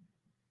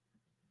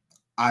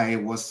 I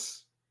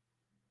was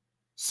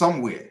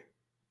somewhere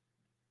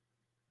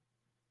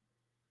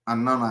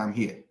And now I am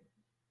here.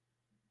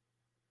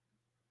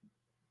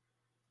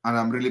 And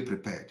I'm really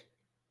prepared.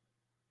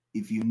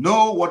 If you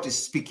know what is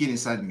speaking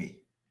inside me,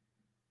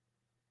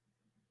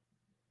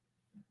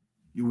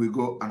 you will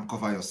go and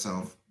cover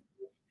yourself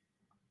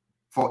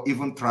for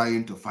even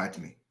trying to fight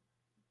me.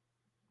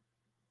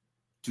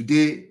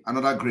 Today,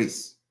 another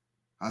grace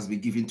has been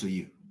given to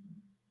you.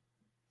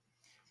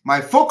 My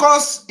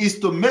focus is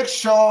to make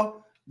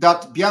sure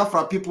that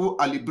Biafra people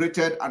are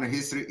liberated and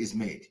history is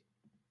made.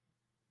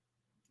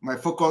 My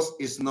focus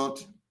is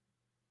not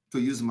to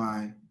use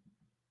my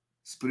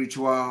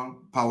spiritual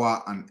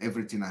power and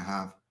everything I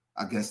have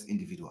against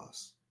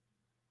individuals.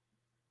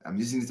 I'm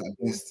using it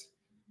against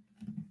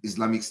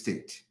Islamic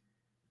State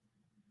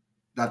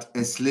that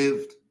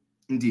enslaved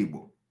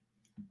Ndibo.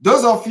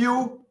 Those of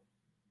you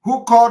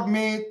who called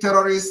me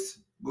terrorist,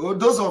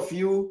 those of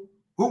you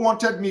who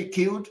wanted me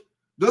killed,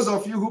 those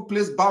of you who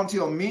placed bounty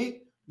on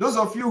me, those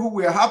of you who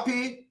were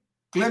happy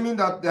claiming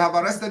that they have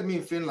arrested me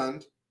in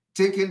Finland,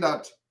 thinking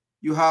that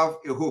you have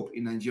a hope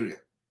in Nigeria.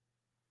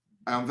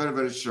 I am very,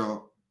 very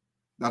sure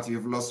that you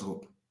have lost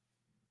hope.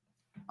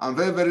 I'm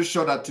very, very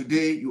sure that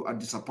today you are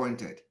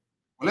disappointed.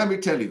 Well, let me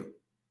tell you,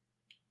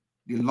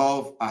 the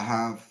love I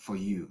have for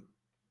you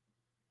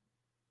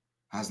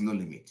has no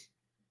limit.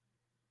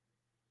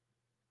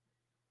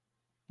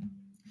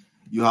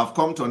 You have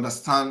come to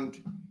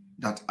understand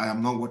that I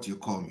am not what you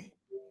call me.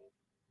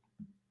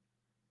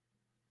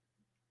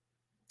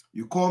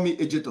 You call me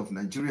agent of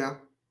Nigeria,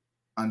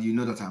 and you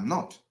know that I'm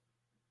not.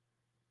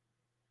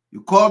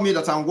 You call me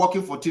that I'm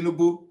working for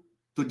Tinubu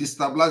to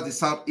destabilize the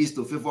Southeast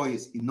to favor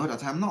his. You know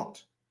that I'm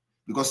not.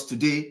 Because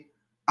today,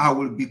 I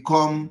will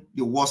become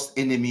the worst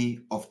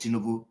enemy of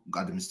Tinubu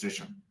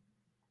administration.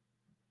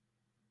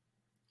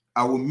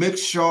 I will make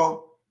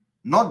sure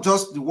not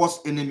just the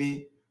worst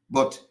enemy,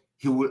 but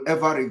he will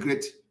ever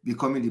regret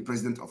becoming the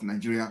president of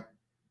Nigeria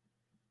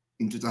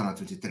in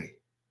 2023.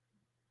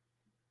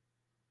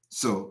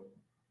 So,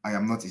 I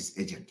am not his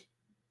agent.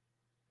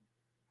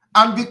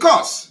 And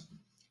because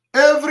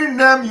every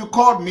name you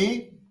called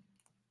me,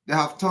 they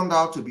have turned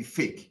out to be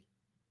fake,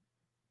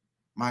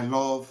 my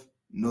love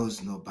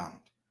knows no bound.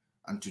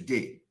 And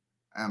today,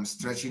 I am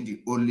stretching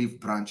the olive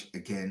branch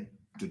again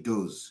to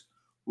those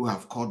who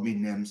have called me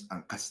names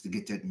and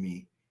castigated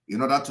me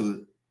in order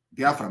to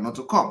Biafra not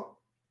to come.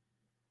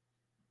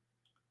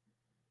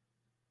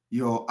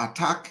 Your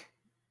attack,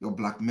 your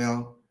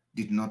blackmail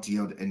did not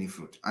yield any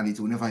fruit, and it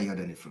will never yield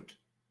any fruit.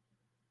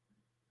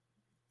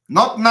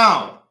 Not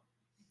now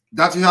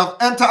that you have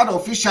entered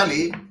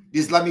officially the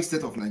Islamic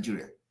State of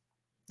Nigeria,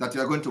 that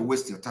you are going to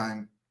waste your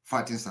time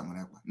fighting Simon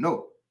Ekpa.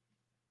 No.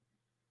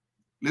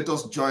 Let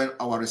us join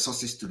our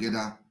resources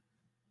together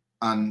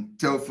and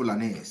tell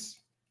Fulanese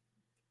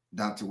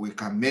that we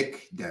can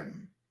make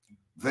them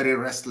very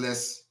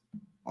restless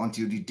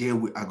until the day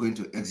we are going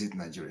to exit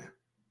Nigeria.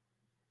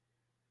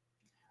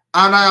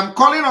 And I am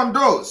calling on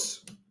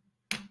those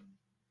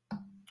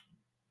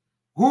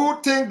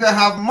who think they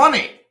have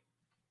money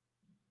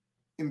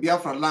in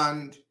Biafra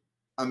land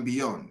and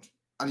beyond,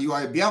 and you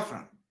are a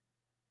Biafran.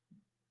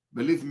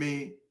 Believe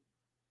me,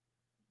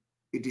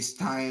 it is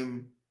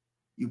time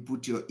you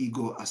put your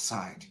ego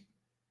aside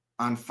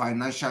and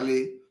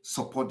financially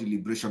support the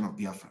liberation of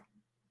Biafra.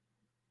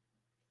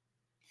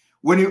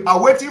 When you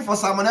are waiting for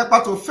Simon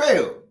Ekpa to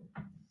fail,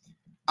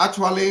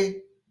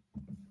 actually,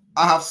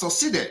 I have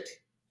succeeded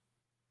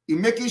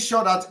in making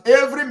sure that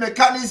every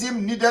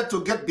mechanism needed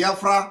to get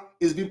Biafra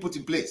is being put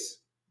in place.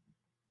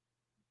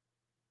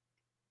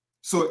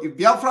 So if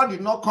Biafra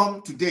did not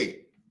come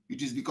today,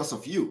 it is because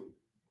of you.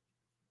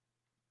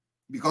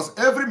 Because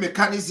every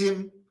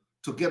mechanism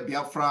to get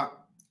Biafra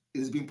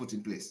is being put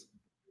in place.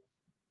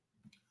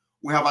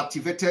 We have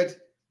activated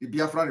the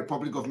Biafra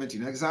Republic government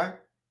in exile.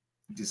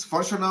 It is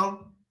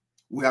functional.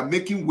 We are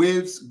making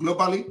waves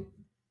globally.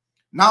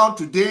 Now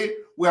today,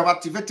 we have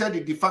activated the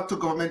de facto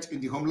government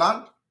in the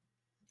homeland.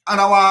 And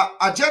our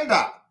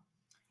agenda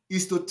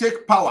is to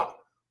take power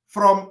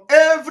from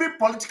every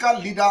political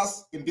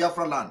leaders in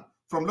Biafra land,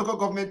 from local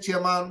government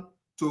chairman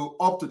to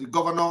up to the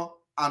governor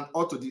and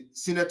up to the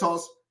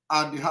senators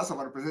and the House of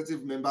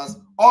Representative members,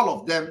 all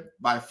of them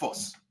by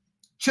force.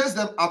 Chase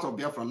them out of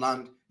Biafra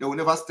land. They will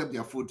never step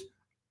their foot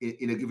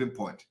in a given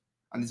point.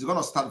 And it's going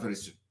to start very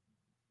soon.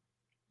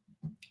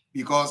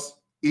 Because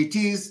it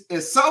is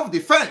a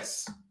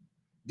self-defense.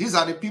 These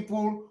are the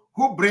people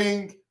who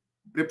bring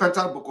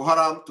repentant Boko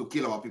Haram to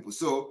kill our people.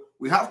 So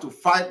we have to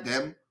fight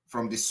them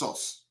from the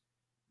source.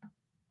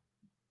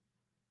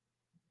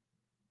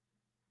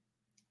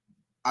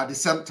 At the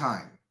same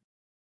time,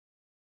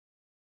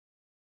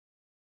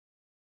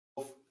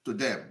 to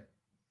them,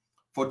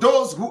 for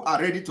those who are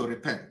ready to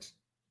repent,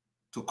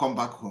 to come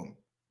back home.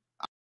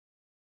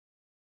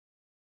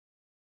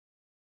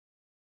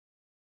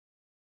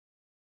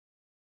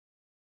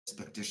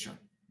 Expectation.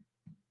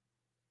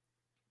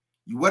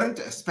 You weren't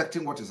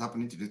expecting what is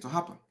happening today to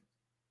happen.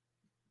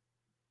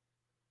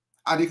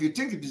 And if you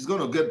think it is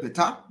going to get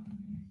better,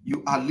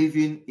 you are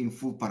living in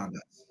full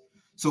paradise.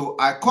 So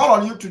I call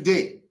on you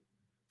today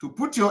to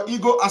put your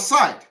ego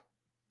aside.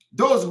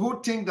 Those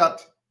who think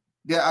that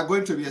they are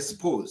going to be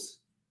exposed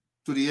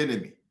to the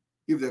enemy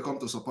if they come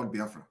to support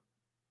Biafra.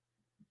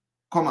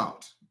 Come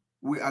out.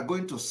 We are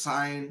going to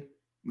sign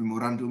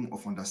memorandum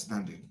of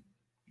understanding.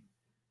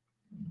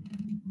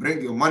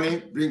 Bring your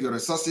money, bring your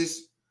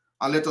resources,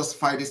 and let us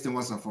fight this thing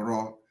once and for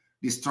all.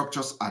 The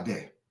structures are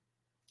there.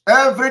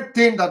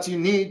 Everything that you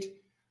need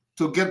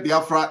to get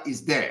Biafra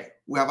is there.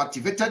 We have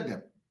activated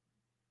them.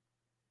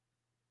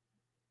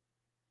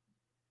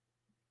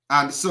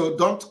 And so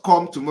don't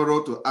come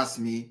tomorrow to ask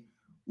me,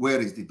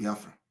 where is the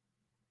Biafra?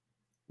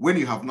 When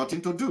you have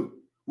nothing to do,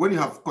 when you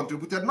have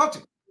contributed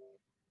nothing.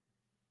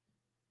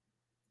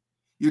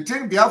 You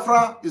think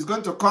Biafra is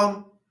going to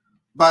come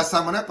by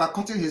Simon Ekpa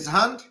cutting his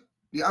hand?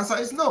 The answer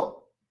is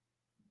no.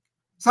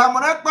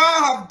 Simon Ekpa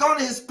have done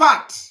his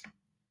part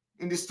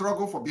in the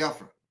struggle for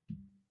Biafra.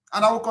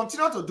 And I will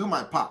continue to do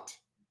my part,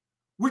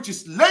 which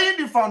is laying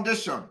the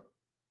foundation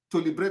to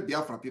liberate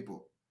Biafra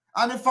people.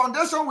 And the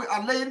foundation we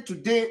are laying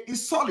today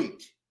is solid.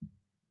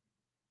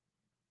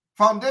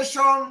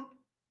 Foundation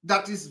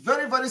that is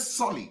very, very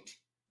solid.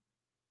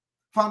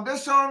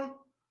 Foundation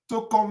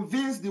to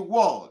convince the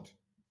world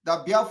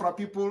that Biafra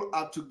people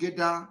are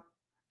together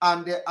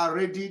and they are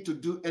ready to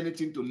do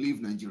anything to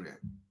leave Nigeria.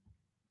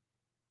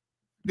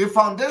 The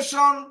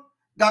foundation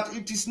that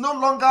it is no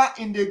longer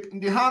in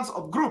the hands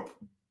of group.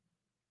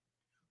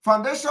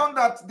 Foundation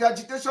that the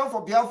agitation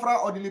for Biafra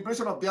or the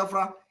liberation of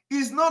Biafra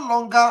is no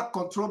longer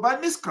controlled by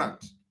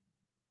miscreants.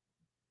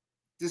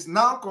 It is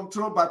now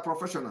controlled by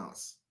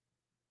professionals.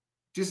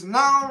 It is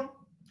now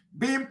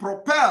being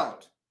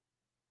propelled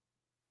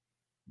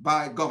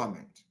by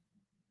government.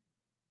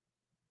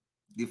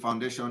 The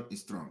foundation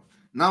is strong.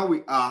 Now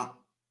we are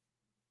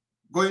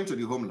going to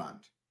the homeland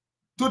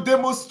to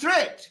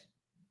demonstrate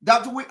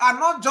that we are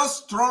not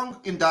just strong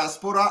in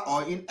diaspora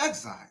or in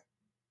exile,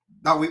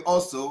 that we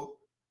also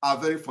are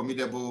very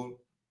formidable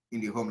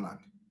in the homeland.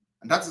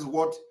 And that is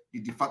what the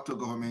de facto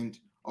government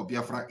of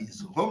Biafra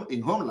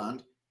in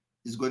homeland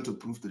is going to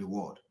prove to the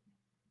world.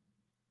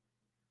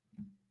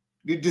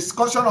 The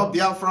discussion of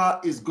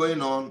Biafra is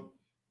going on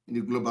in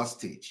the global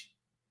stage.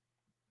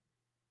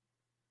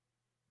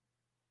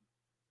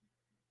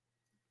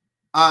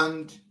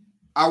 And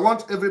I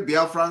want every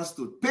Biafrans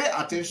to pay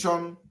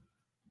attention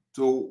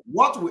to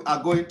what we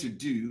are going to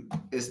do,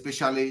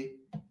 especially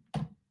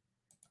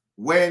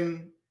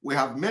when we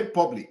have made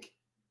public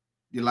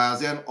the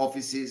liaison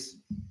offices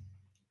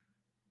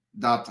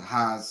that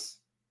has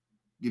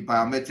the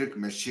biometric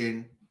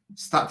machine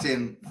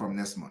starting from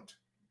next month.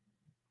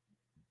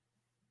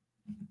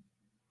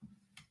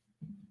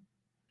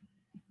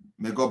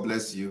 May God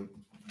bless you.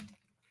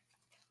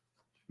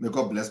 May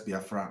God bless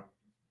Biafra.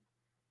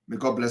 May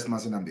God bless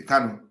Nnamdi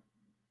Kanu.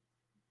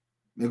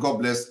 May God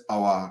bless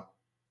our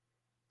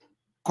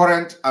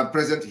current and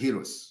present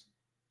heroes,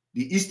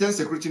 the Eastern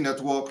Security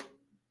Network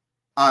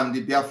and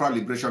the Biafra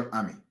Liberation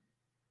Army.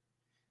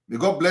 May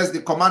God bless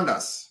the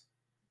commanders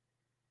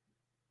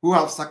who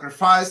have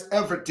sacrificed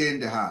everything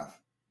they have,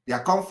 their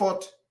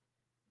comfort,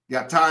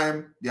 their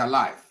time, their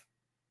life,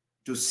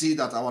 to see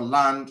that our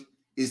land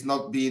is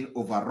not being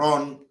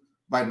overrun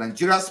by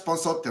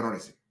Nigeria-sponsored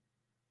terrorism.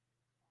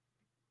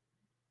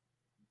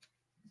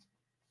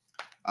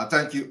 I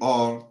thank you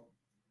all.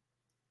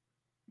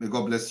 May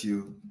God bless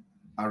you.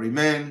 I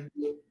remain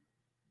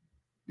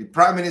the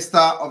Prime Minister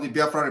of the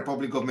Biafra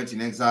Republic Government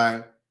in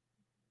Exile,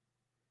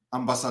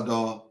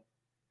 Ambassador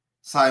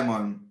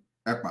Simon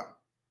Ekpa.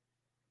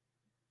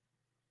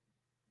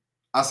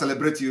 I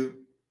celebrate you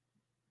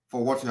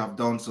for what you have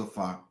done so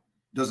far,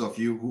 those of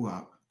you who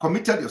have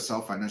committed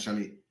yourself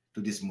financially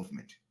to this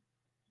movement.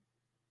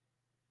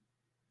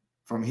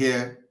 From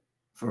here,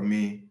 from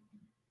me,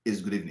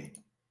 is good evening.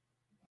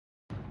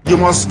 You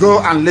must go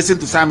and listen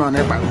to Simon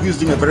Ekpa, who is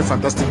doing a very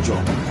fantastic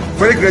job.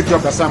 Very great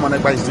job that Simon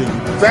Ekpa is doing.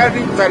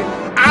 Very, very,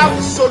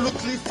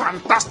 absolutely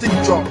fantastic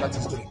job that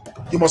he's doing.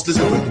 You must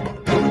listen to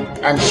him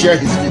and share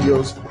his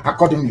videos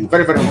accordingly.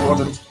 Very, very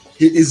important.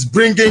 He is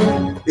bringing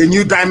a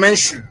new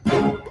dimension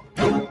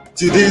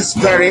to this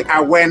very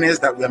awareness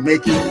that we are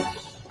making,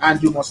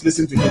 and you must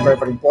listen to him. Very,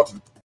 very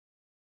important.